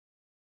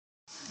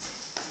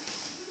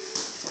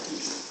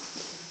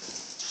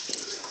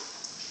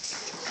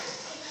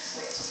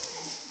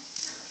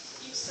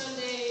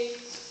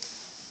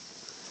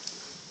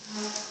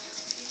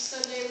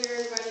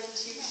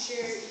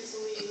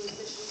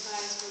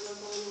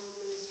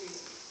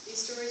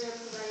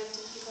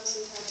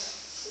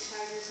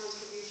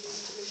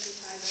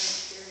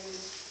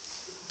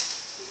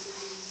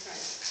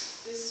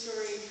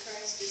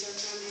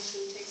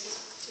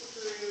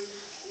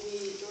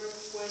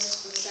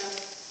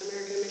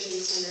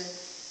Canada.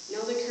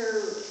 Now the Kerr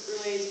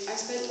relates, I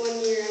spent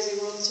 1 year as a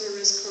World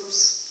Service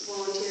Corps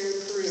volunteer in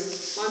Peru.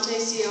 Monte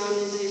Sion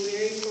is a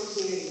very poor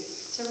community.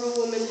 Several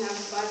women have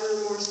 5 or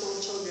more small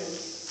children.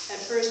 At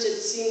first it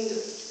seemed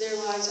their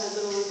lives had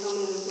little in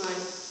common with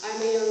mine. I'm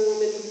a young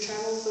woman who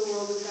travels the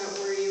world without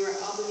worry or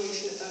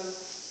obligation of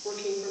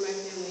working for my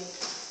family.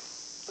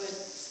 But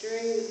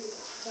during the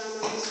time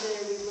I was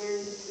there, we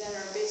learned that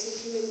our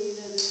basic human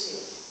needs are the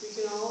same. We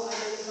can all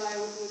identify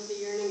with the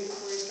yearning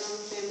for a strong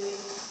family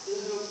and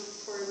the hope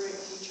for a bright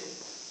future.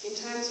 In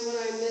times when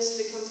I missed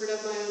the comfort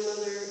of my own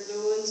mother, the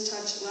woman's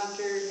touch,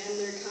 laughter, and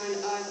their kind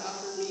eyes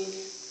offered me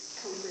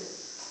comfort.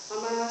 On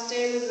my last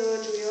day in the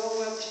village, we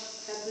all wept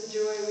at the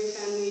joy we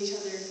found in each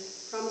other,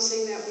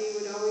 promising that we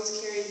would always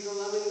carry the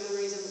loving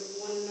memories of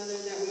one another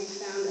that we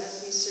found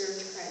as we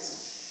served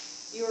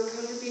Christ. Your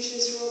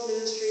contributions to World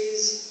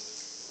Ministries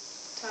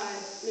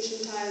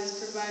Mission Tithes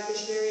provide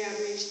missionary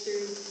outreach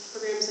through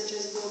programs such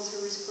as World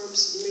Service Corps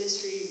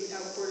Ministry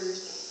Without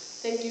Borders.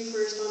 Thank you for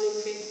responding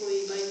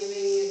faithfully by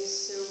giving it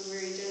so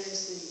very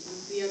generously.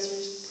 The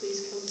others,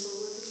 please come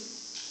forward.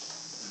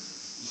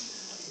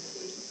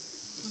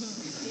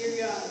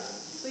 Dear God,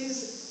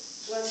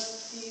 please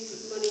bless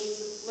these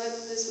monies. Let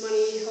this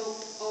money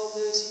help all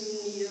those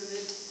who need of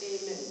it.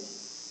 Amen.